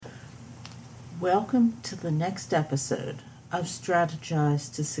Welcome to the next episode of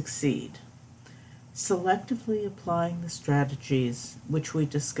Strategize to Succeed. Selectively applying the strategies which we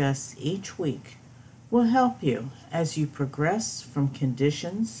discuss each week will help you as you progress from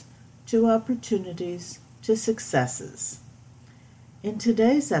conditions to opportunities to successes. In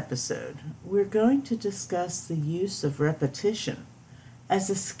today's episode, we're going to discuss the use of repetition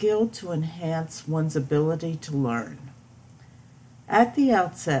as a skill to enhance one's ability to learn. At the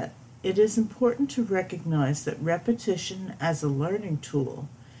outset, it is important to recognize that repetition as a learning tool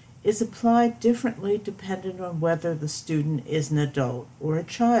is applied differently depending on whether the student is an adult or a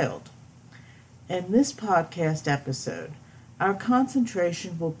child. In this podcast episode, our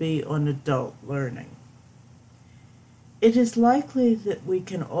concentration will be on adult learning. It is likely that we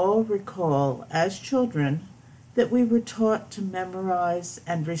can all recall as children that we were taught to memorize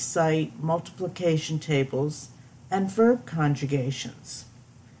and recite multiplication tables and verb conjugations.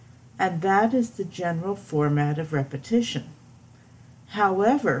 And that is the general format of repetition.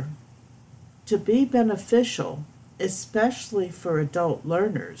 However, to be beneficial, especially for adult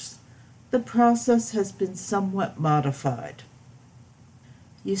learners, the process has been somewhat modified.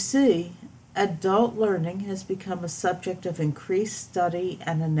 You see, adult learning has become a subject of increased study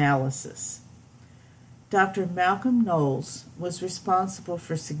and analysis. Dr. Malcolm Knowles was responsible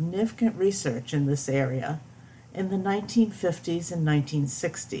for significant research in this area in the 1950s and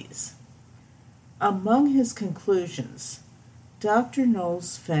 1960s. Among his conclusions, Dr.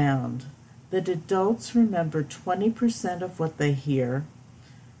 Knowles found that adults remember 20% of what they hear,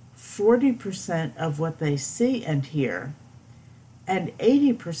 40% of what they see and hear, and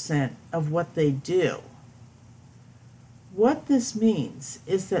 80% of what they do. What this means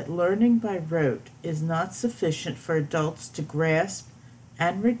is that learning by rote is not sufficient for adults to grasp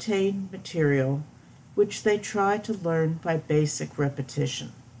and retain material which they try to learn by basic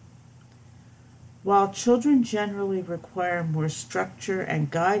repetition. While children generally require more structure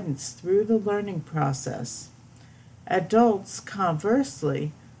and guidance through the learning process, adults,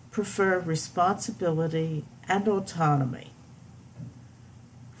 conversely, prefer responsibility and autonomy.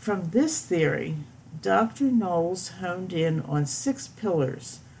 From this theory, Dr. Knowles honed in on 6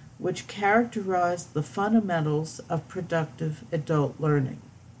 pillars which characterize the fundamentals of productive adult learning.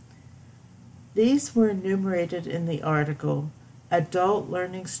 These were enumerated in the article, Adult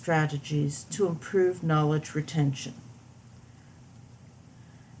Learning Strategies to Improve Knowledge Retention.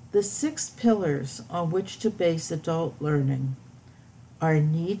 The 6 pillars on which to base adult learning are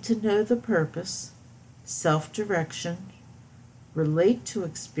need to know the purpose, self-direction, relate to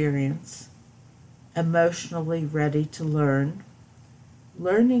experience, emotionally ready to learn,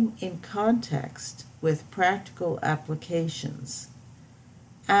 learning in context with practical applications,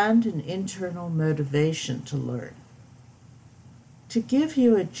 and an internal motivation to learn. To give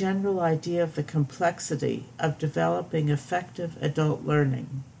you a general idea of the complexity of developing effective adult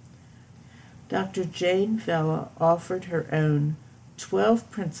learning, Dr. Jane Vella offered her own 12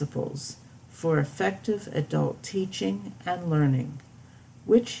 principles for effective adult teaching and learning,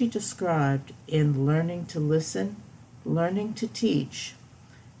 which she described in Learning to Listen, Learning to Teach,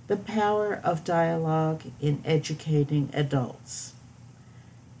 the Power of Dialogue in Educating Adults.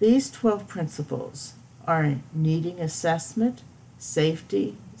 These 12 principles are needing assessment,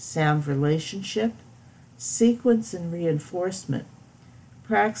 safety, sound relationship, sequence and reinforcement,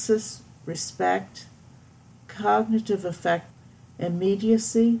 praxis, respect, cognitive effect,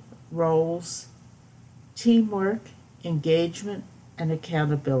 immediacy, roles, teamwork, engagement, and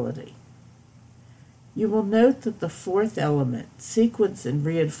accountability. You will note that the 4th element, sequence and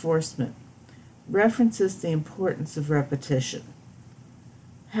reinforcement, references the importance of repetition.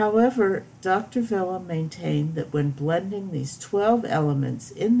 However, Dr. Vella maintained that when blending these 12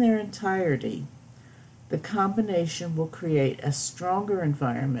 elements in their entirety, the combination will create a stronger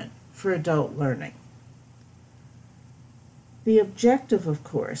environment for adult learning. The objective, of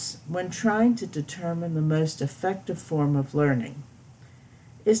course, when trying to determine the most effective form of learning,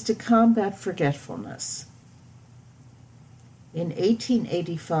 is to combat forgetfulness. In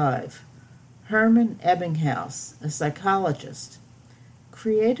 1885, Hermann Ebbinghaus, a psychologist,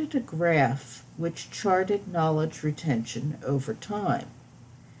 created a graph which charted knowledge retention over time.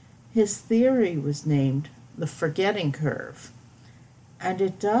 His theory was named the forgetting curve, and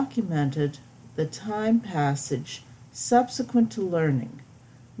it documented the time passage subsequent to learning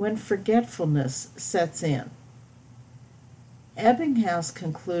when forgetfulness sets in. Ebbinghaus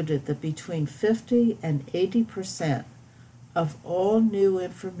concluded that between 50 and 80% of all new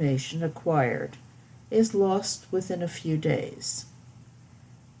information acquired is lost within a few days.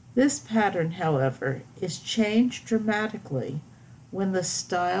 This pattern, however, is changed dramatically when the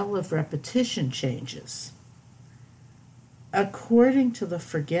style of repetition changes. According to the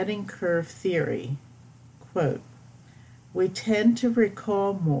forgetting curve theory, quote, we tend to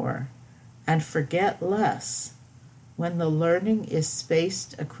recall more and forget less when the learning is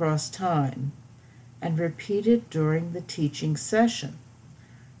spaced across time and repeated during the teaching session.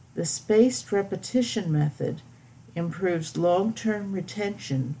 The spaced repetition method improves long-term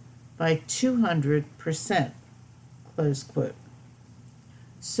retention by 200%, close quote.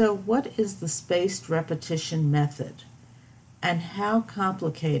 So what is the spaced repetition method, and how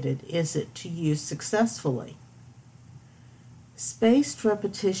complicated is it to use successfully? Spaced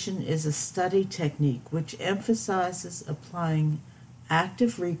repetition is a study technique which emphasizes applying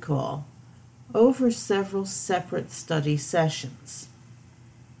active recall over several separate study sessions.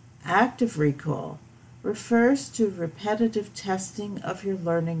 Active recall refers to repetitive testing of your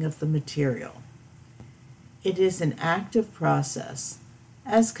learning of the material. It is an active process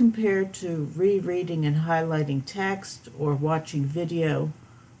as compared to rereading and highlighting text or watching video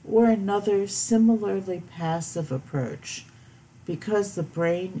or another similarly passive approach, because the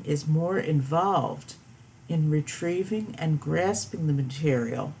brain is more involved in retrieving and grasping the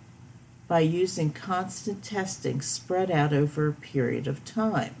material by using constant testing spread out over a period of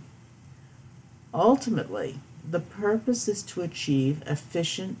time. Ultimately, the purpose is to achieve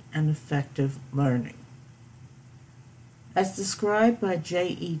efficient and effective learning. As described by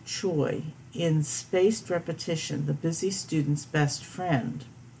J.E. Choi in Spaced Repetition, the Busy Student's Best Friend,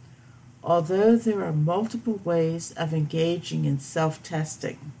 although there are multiple ways of engaging in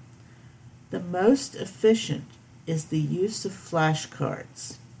self-testing, the most efficient is the use of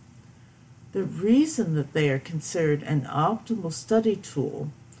flashcards. The reason that they are considered an optimal study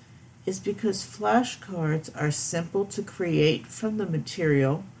tool is because flashcards are simple to create from the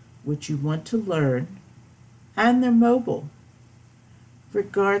material which you want to learn, and they're mobile.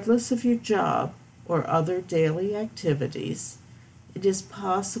 Regardless of your job or other daily activities, it is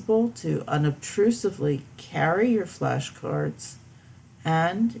possible to unobtrusively carry your flashcards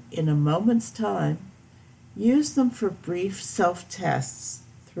and, in a moment's time, use them for brief self-tests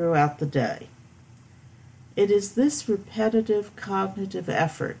throughout the day. It is this repetitive cognitive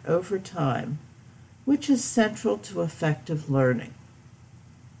effort over time which is central to effective learning.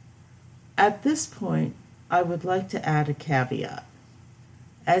 At this point, I would like to add a caveat.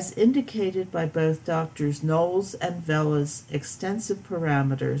 As indicated by both Drs. Knowles and Vella's extensive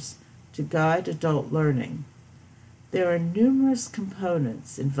parameters to guide adult learning, there are numerous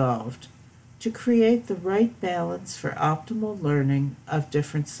components involved to create the right balance for optimal learning of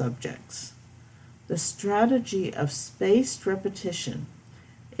different subjects. The strategy of spaced repetition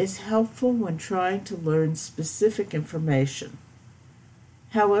is helpful when trying to learn specific information.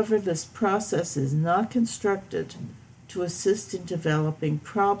 However, this process is not constructed to assist in developing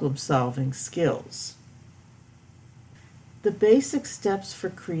problem-solving skills. The basic steps for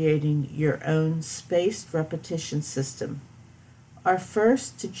creating your own spaced repetition system are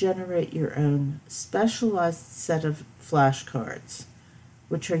first to generate your own specialized set of flashcards,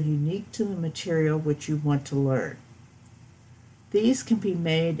 which are unique to the material which you want to learn. These can be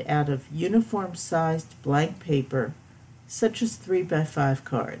made out of uniform-sized blank paper, such as 3x5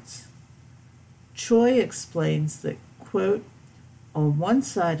 cards. Choi explains that, quote, on one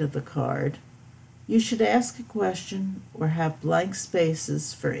side of the card, you should ask a question or have blank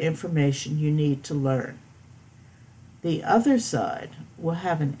spaces for information you need to learn. The other side will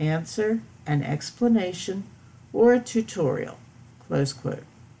have an answer, an explanation, or a tutorial, close quote.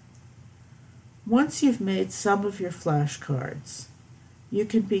 Once you've made some of your flashcards, you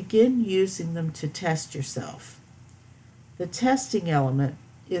can begin using them to test yourself. The testing element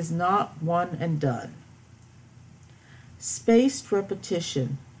is not one and done. Spaced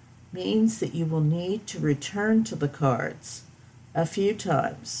repetition means that you will need to return to the cards a few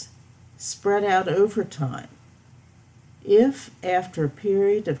times, spread out over time. If, after a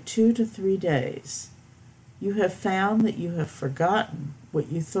period of 2 to 3 days, you have found that you have forgotten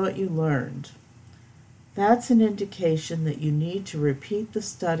what you thought you learned, that's an indication that you need to repeat the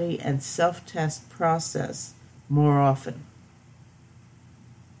study and self-test process more often.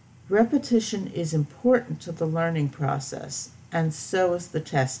 Repetition is important to the learning process, and so is the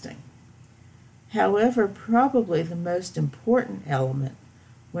testing. However, probably the most important element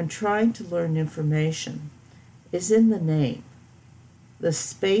when trying to learn information is in the name, the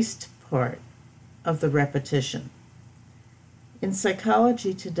spaced part of the repetition. In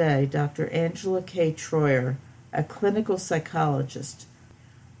Psychology Today, Dr. Angela K. Troyer, a clinical psychologist,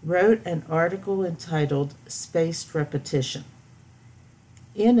 wrote an article entitled Spaced Repetition.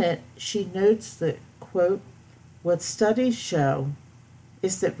 In it, she notes that, quote, what studies show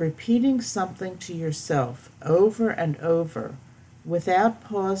is that repeating something to yourself over and over without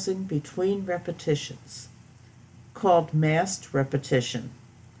pausing between repetitions, called masked repetition,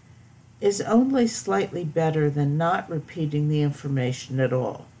 is only slightly better than not repeating the information at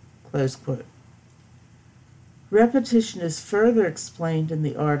all. Close quote. Repetition is further explained in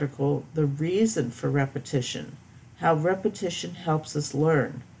the article, The Reason for Repetition, How Repetition Helps Us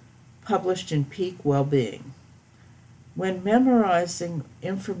Learn, published in Peak Wellbeing. When memorizing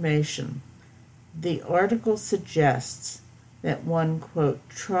information, the article suggests that one, quote,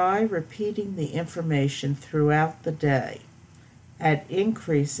 try repeating the information throughout the day at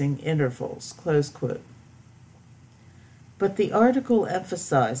increasing intervals, close quote. But the article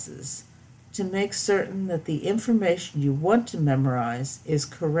emphasizes to make certain that the information you want to memorize is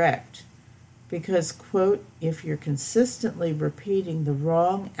correct because, quote, if you're consistently repeating the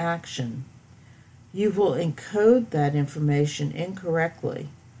wrong action, you will encode that information incorrectly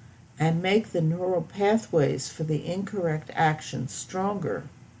and make the neural pathways for the incorrect action stronger,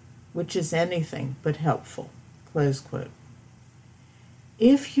 which is anything but helpful, close quote.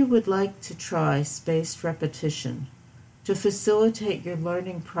 If you would like to try spaced repetition to facilitate your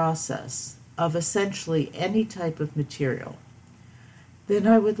learning process of essentially any type of material, then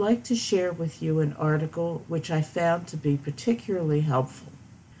I would like to share with you an article which I found to be particularly helpful.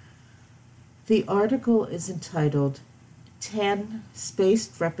 The article is entitled 10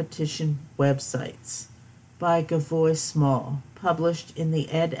 Spaced Repetition Websites by Gavoy Small, published in the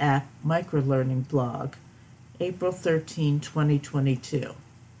EdApp Microlearning blog, April 13, 2022.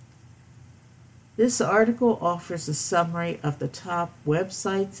 This article offers a summary of the top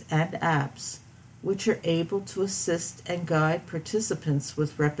websites and apps which are able to assist and guide participants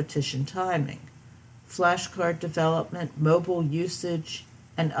with repetition timing, flashcard development, mobile usage,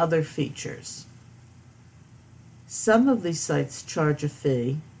 and other features. Some of these sites charge a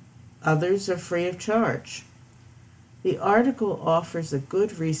fee, others are free of charge. The article offers a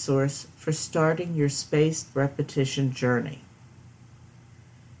good resource for starting your spaced repetition journey.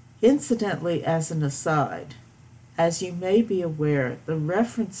 Incidentally, as an aside, as you may be aware, the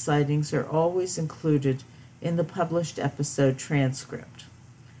reference citings are always included in the published episode transcript.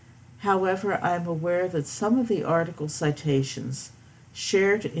 However, I am aware that some of the article citations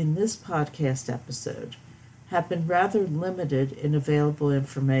shared in this podcast episode have been rather limited in available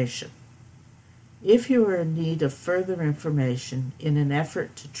information. If you are in need of further information in an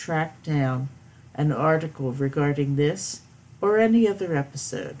effort to track down an article regarding this or any other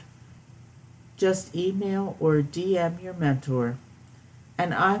episode, just email or DM your mentor,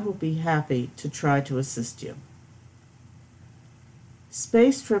 and I will be happy to try to assist you.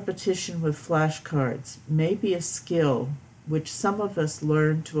 Spaced repetition with flashcards may be a skill which some of us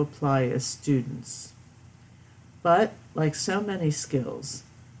learn to apply as students. But, like so many skills,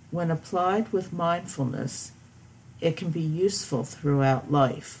 when applied with mindfulness, it can be useful throughout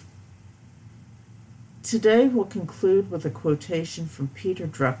life. Today we'll conclude with a quotation from Peter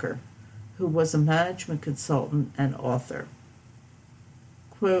Drucker, who was a management consultant and author.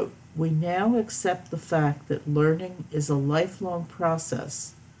 Quote, "We now accept the fact that learning is a lifelong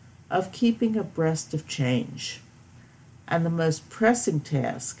process of keeping abreast of change, and the most pressing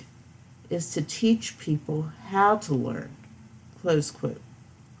task is to teach people how to learn." Close quote.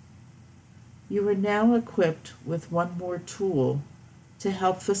 You are now equipped with one more tool to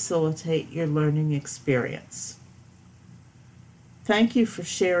help facilitate your learning experience. Thank you for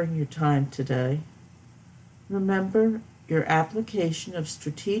sharing your time today. Remember, your application of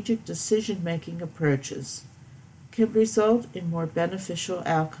strategic decision-making approaches can result in more beneficial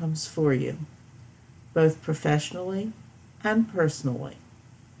outcomes for you, both professionally and personally.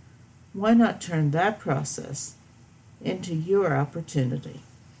 Why not turn that process into your opportunity?